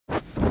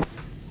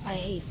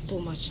eat too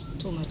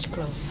much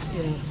clothes,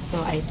 you know.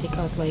 Now I take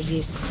out like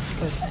this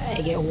because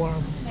I get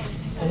warm.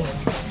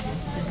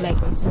 It's like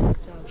this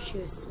with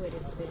shoes with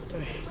this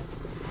winter.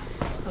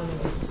 Oh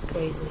my god, it's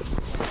crazy.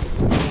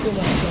 It's too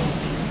much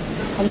clothes.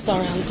 I'm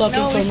sorry, I'm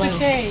talking for my...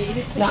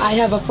 Okay. No, I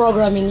have a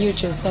program in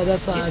YouTube, so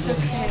that's why It's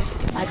okay.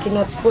 I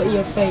cannot put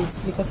your face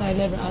because I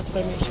never asked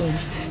permission.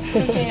 It's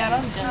okay, I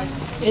don't judge.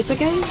 It's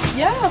okay?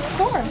 Yeah, of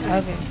course.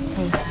 Okay.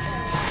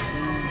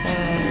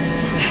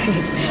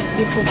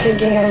 People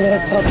thinking I'm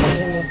not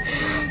talking.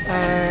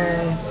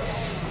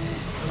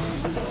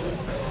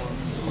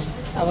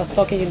 I was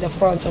talking in the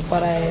front of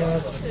what I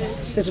was.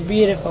 She's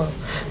beautiful.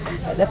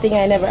 The thing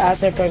I never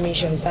asked her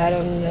permission, so I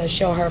don't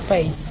show her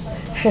face.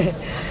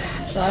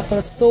 So I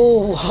feel so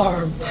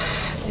warm,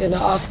 you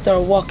know, after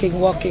walking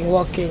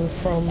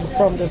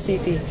from the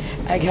city.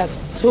 I got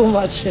too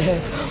much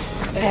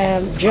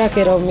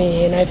jacket on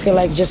me, and I feel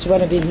like just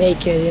want to be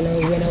naked, you know,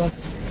 when I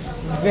was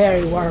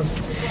very warm.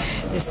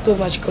 It's too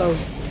much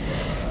clothes.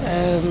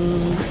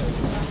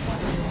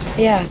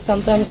 Yeah,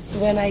 sometimes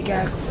when I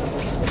get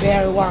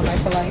very warm, I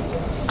feel like,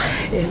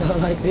 you know,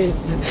 like this.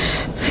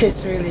 So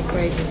it's really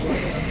crazy.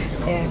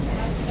 Yeah.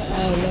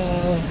 And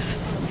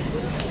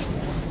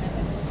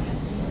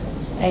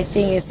I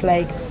think it's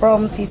like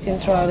from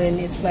T-Centralen,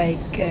 it's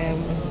like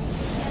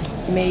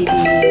maybe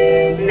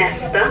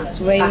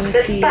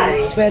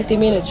 20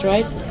 minutes,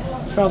 right?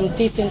 From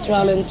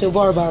T-Centralen to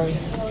Burberry.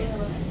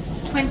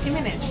 20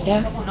 minutes?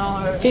 Yeah?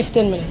 No.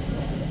 15 minutes.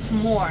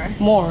 More.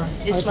 More.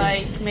 It's okay.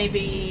 like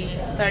maybe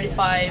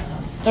 35.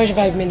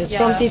 35 minutes, yeah.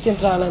 From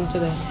T-Centralen to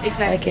the...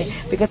 Exactly. Okay,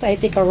 because I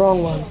take a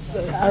wrong one.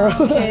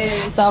 Okay.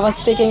 So I was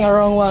taking a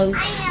wrong one.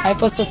 I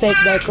supposed to take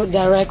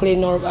directly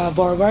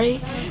Burberry.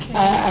 Okay.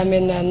 I'm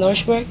in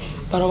Norsburg,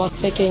 but I was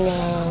taking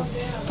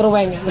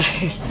Verwengen.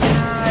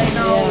 I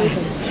know.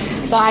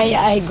 Yeah. So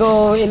I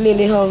go in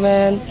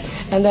Lilleholmen,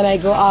 and then I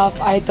go up.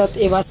 I thought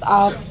it was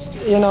up,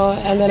 you know,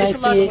 and then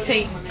it's I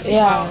see...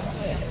 Yeah. Wow.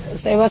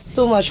 So it was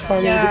too much for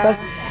me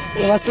because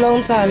it was a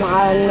long time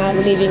I'm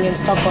living in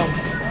Stockholm.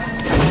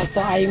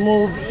 So I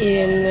moved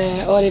in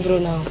ÖREBRO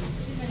now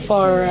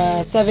for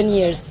 7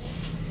 years.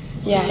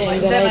 Yeah,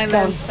 and then I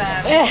come.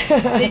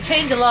 They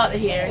change a lot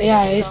here.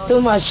 Yeah, it's too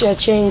much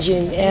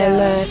changing,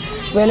 and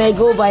when I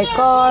go by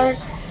car,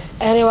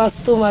 and it was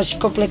too much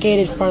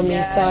complicated for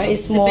me. So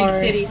it's more. It's a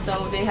big city,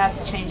 so they have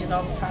to change it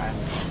all the time.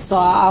 So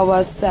I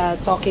was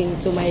talking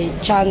to my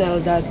channel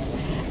that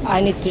I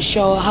need to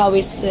show how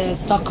is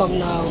Stockholm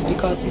now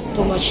because it's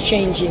too much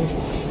changing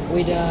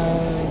with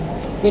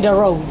the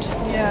road.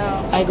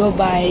 Yeah. I go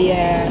by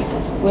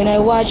when I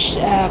watch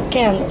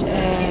Kent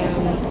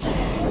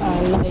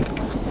like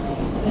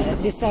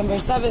December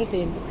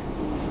 17,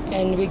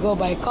 and we go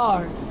by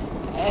car,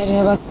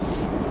 and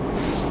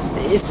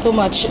it's too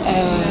much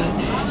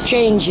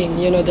changing,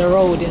 you know, the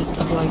road and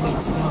stuff like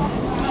that. So,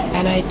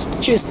 and I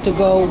choose to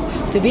go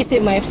to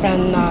visit my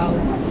friend now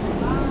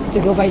to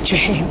go by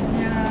train.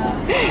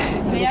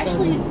 Yeah. They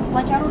actually,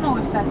 like, I don't know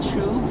if that's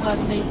true, but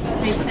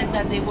they said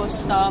that they will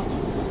stop,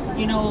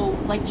 you know,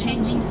 like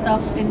changing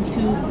stuff in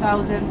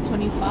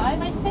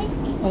 2025, I think.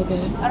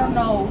 Okay. I don't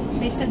know.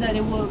 They said that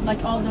it will,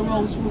 like, all the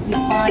roads will be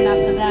fine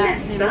after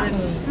that. They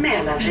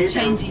wouldn't be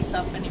changing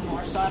stuff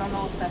anymore. So I don't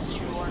know if that's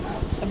true or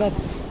not. But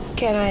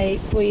can I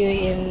put you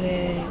in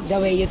the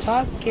way you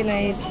talk? Can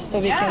I, so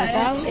we can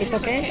tell? It's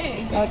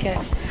okay. Okay.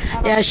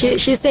 Yeah. She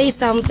says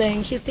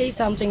something. She says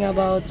something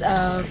about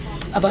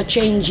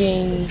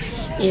changing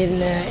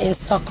in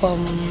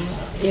Stockholm,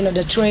 you know,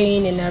 the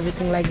train and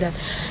everything like that.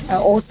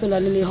 Also,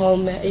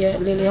 Lilleholmen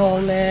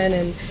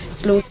and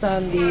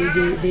Slussen,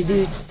 they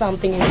do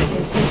something in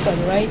Slussen,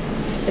 right?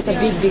 It's a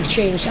big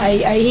change.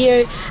 I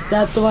hear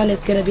that one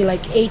is gonna be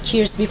like 8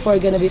 years before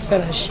it's gonna be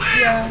finished.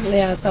 Yeah.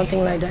 Yeah,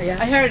 something like that. Yeah.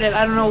 I heard it.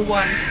 I don't know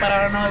once, but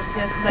I don't know if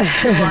that's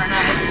true or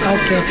not. So,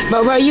 okay.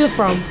 But where are you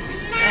from?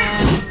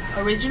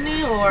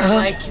 Originally or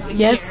like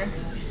yes.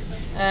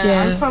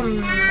 Here? I'm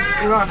from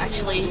Iran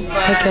actually,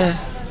 but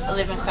I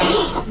live in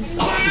Kharkiv.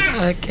 So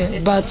okay,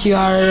 but you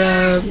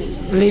are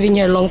living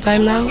here a long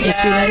time now?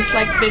 Yeah, it's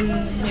like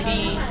been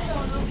maybe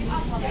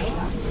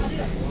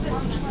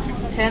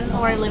 10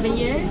 or 11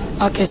 years.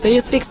 Okay, so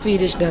you speak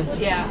Swedish then?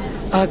 Yeah.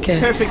 Okay.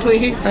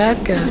 Perfectly.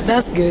 Okay,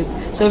 that's good.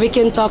 So we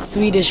can talk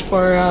Swedish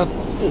for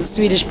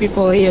Swedish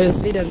people here in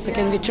Sweden. So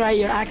can we try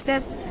your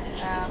accent?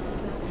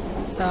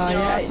 So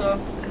yeah.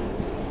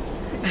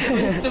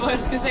 Det var jag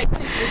skulle säga.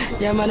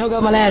 Ja, men hur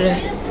gammal är du?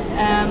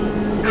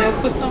 Jag är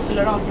 17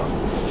 fyller 18.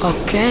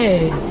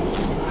 Okej.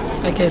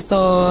 Okej,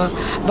 så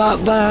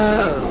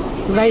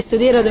vad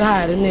studerar du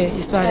här nu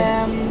i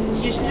Sverige?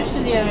 Just nu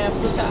studerar jag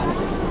frisör.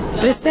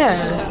 Frisör?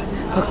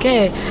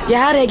 Okej. Jag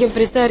har egen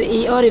frisör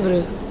i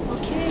ÖREBRO.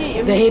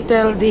 Okej. Det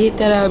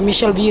heter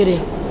Michelle Beauty.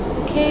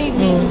 Okej,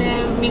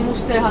 min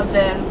moster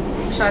hade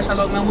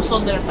salong, men hon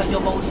sålde den för att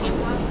jobba hos sin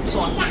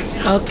son.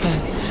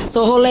 Okej.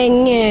 Så hur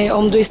länge,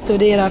 om du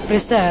studerar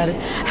frisör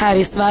här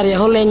i Sverige,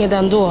 hur länge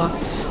den då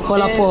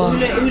hålla på?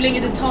 Hur länge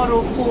det tar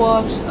att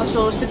få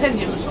alltså,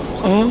 stipendium och sånt?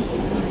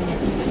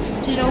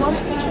 4 år.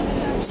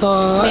 Så,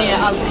 med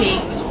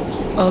allting.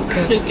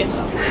 plugget.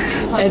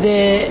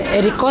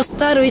 Är det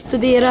kostar att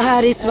studera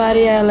här i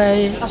Sverige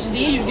eller? Alltså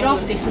det är ju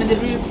gratis, men det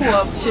beror ju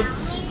på. Typ,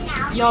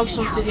 jag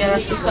som studerar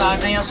frisör,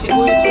 när jag ska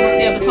gå ut så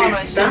måste jag betala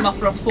en summa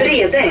för att få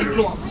ett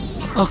diplom.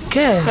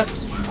 Okej. För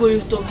att gå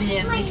ut och bli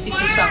en riktig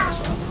frisör och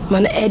så.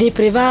 Men är det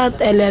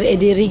privat eller är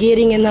det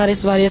regeringen här i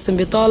Sverige som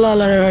betalar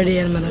eller hur är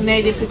det med det?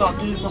 Nej, det är privat.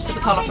 Du måste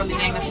betala från din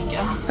egna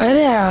ficka. Är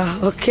det?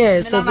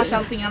 Okej. Men annars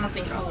allting annat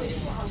är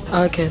gratis.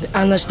 Okej,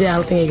 annars det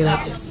allting är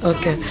gratis.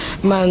 Okej.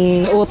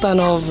 Men utan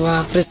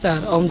av frisör.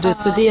 Om du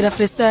studerar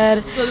frisör...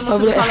 Du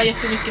måste betala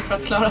jättemycket för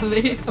att klara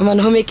det. Men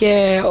hur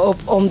mycket,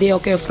 om det är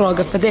okej att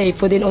fråga för dig,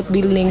 på din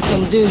utbildning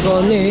som du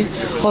går nu,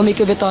 hur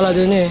mycket betalar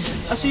du nu?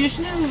 Alltså just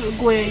nu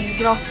går jag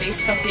ju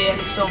gratis för att det är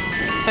liksom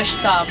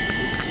första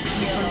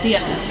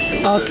delen.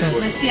 Okay.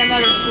 Men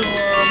senare så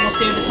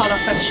måste jag betala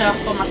för att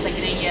köpa massa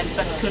grejer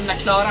för att kunna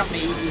klara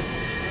mig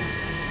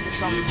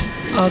liksom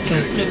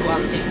plugg och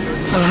allting.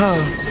 Aha.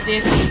 Så det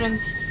är typ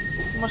runt,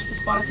 jag måste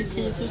spara till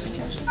 10 000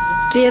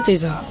 kanske.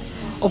 10 000?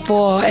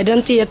 Och är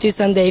den 10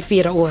 000 det är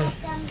 4 år?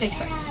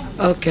 Exakt.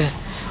 Okej.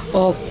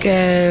 Och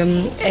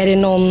är det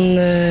någon...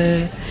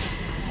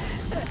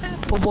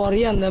 på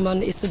början när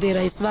man studerar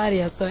i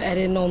Sverige så är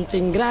det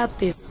någonting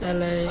gratis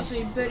eller? Alltså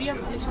i början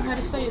liksom här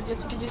i Sverige, jag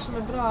tycker det som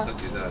är bra att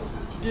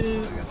du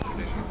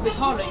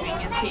betalar ju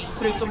ingenting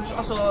förutom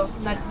alltså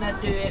när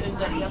du är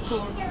under, jag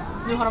tror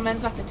nu har de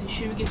ändrat det till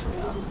 20 tror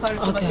jag.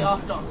 Förut var det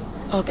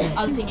 18.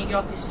 Allting är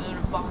gratis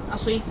för barn,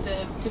 alltså inte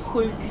typ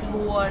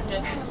sjukvård,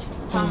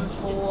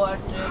 tandvård,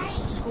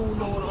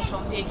 skolor och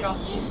sånt, det är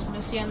gratis.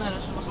 Men senare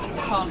så måste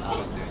du betala.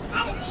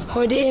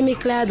 Hur det är med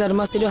kläder?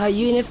 Måste du ha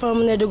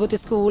uniform när du går till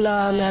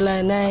skolan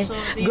eller nej? Alltså,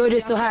 går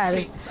du så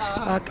här?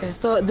 Ja. Okej,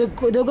 så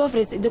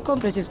du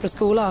kom precis på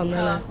skolan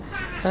eller?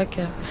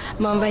 Okej.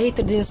 Men vad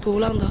heter din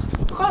skolan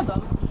då?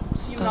 Sjödal,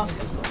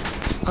 gymnasiet.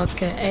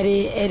 Okej,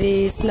 är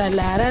det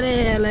snälla lärare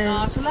eller?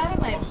 Ja, så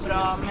lärarna är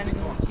bra, men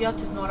jag har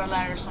typ några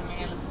lärare som är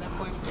hela tiden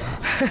sjuka.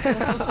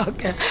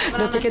 Okej,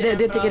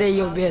 du tycker det är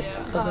jobbigt.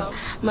 Alltså.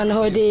 Men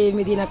hur det är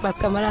med dina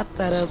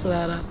klasskamrater och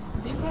sådär?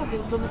 Det är bra,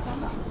 de är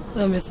snälla.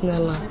 De är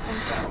snälla.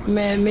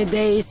 Med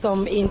dig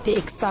som inte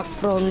exakt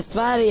från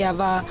Sverige,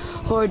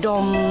 hur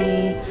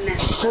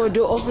du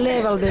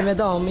upplever det med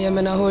dem? Jag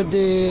menar hur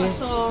du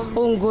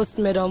umgås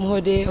med dem,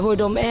 hur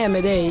de är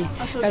med dig.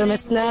 Alltså, är de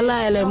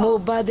snälla eller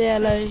mobbade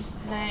eller?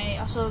 Nej,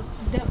 alltså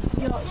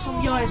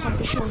som jag är som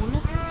person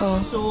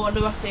så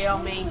låter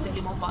jag mig inte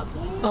bli mobbad.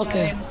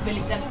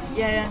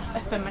 Jag är en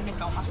öppen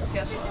människa om man ska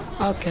säga så.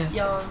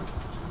 Jag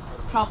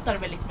pratar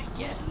väldigt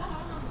mycket.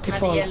 När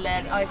det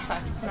gäller,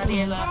 när det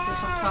gäller att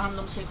liksom ta hand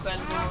om sig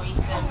själv och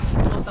inte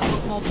låta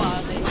folk mobba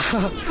dig.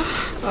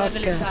 Så jag är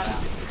väldigt så här,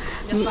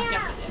 jag snackar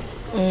för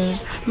det.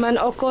 Men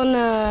och hon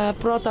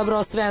pratar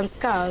bra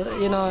svenska,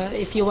 you know,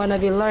 if you wanna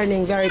be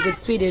learning very good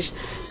Swedish.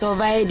 Så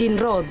vad är din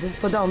råd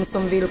för dem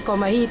som vill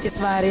komma hit till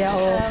Sverige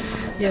och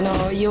you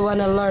know, you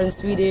wanna learn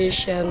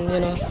Swedish and you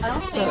know. I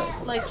don't think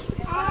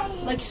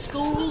like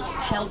school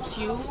helps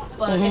you,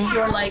 but if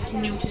you're like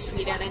new to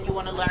Sweden and you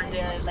want to learn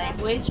the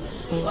language,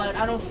 but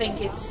I don't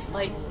think it's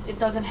like it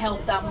doesn't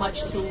help that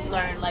much to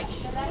learn like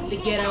the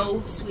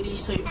ghetto Swedish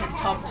so you can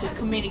talk to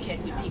communicate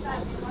with people.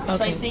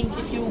 So I think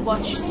if you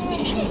watch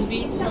Swedish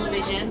movies,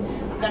 television,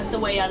 that's the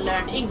way I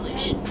learned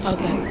English.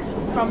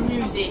 From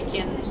music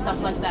and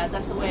stuff like that.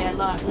 That's the way I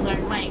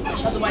learned my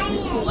English. Otherwise in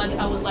school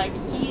I was like,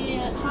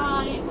 yeah,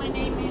 hi, my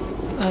name is.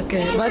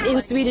 But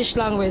in Swedish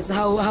language,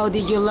 how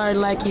did you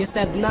learn? Like you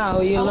said,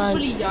 now you learn. I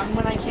was really young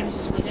when I came to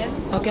Sweden.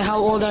 How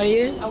old are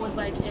you? I was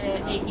like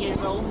 8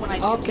 years old when I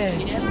came to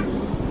Sweden.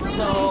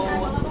 So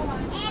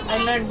I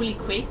learned really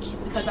quick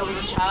because I was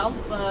a child.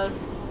 But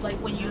like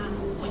when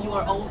you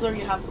are older,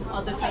 you have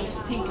other things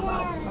to think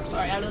about.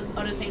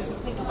 Other things to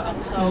think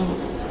about. So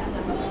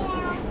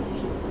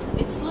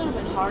it's a little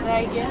bit harder,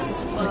 I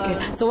guess.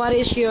 But So what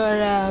is your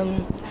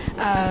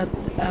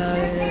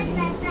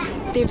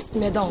tips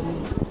med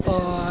dem? So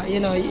you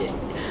know,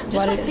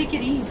 just take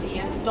it easy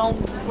and don't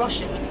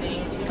rush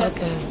everything because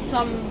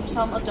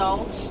some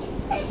adults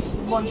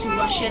want to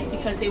rush it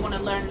because they want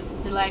to learn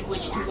the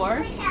language to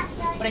work.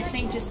 But I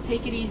think just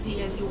take it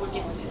easy and you will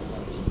get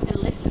it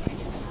and listen.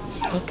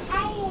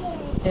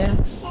 Yeah.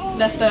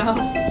 That's the.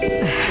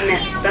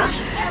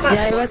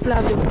 Yeah, it was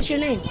lovely. What's your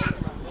name?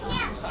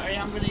 Sorry,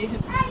 I'm really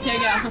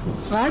Pega.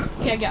 What?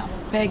 Pega.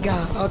 Pega.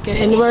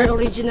 Okay. And where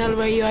original?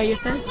 Where you are? You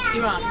said?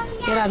 Iran.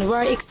 Iran.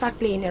 Where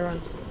exactly in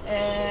Iran?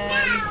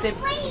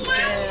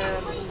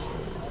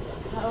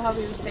 How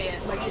do you say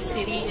it? Like the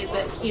city,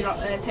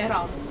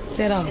 Tehran.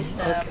 Tehran.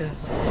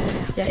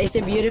 Yeah, is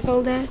it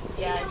beautiful there?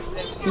 Yeah, it's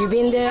beautiful. You've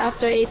been there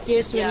after 8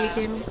 years when you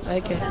came here?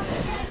 Okay.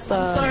 So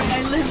sorry,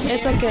 I live here.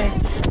 It's okay.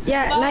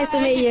 Yeah, Bye. nice to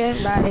meet you.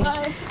 Bye.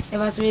 Bye. It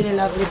was really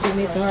lovely to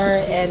meet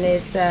her, and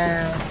it's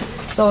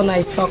so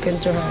nice talking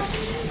to her.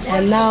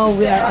 And now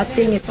I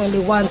think it's only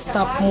one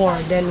stop more,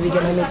 then we're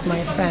gonna meet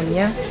my friend,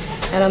 yeah?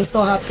 And I'm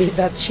so happy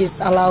that she's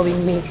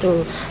allowing me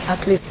to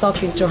at least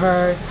talking to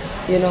her,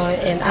 you know,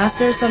 and ask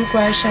her some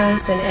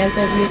questions and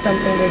interview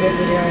something with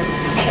her.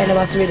 And it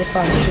was really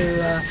fun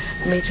to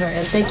meet her.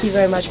 And thank you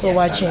very much for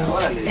watching.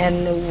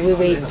 And we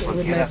wait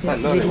with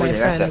my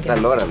friend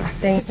again.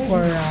 Thanks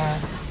for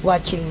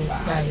watching me.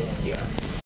 Bye.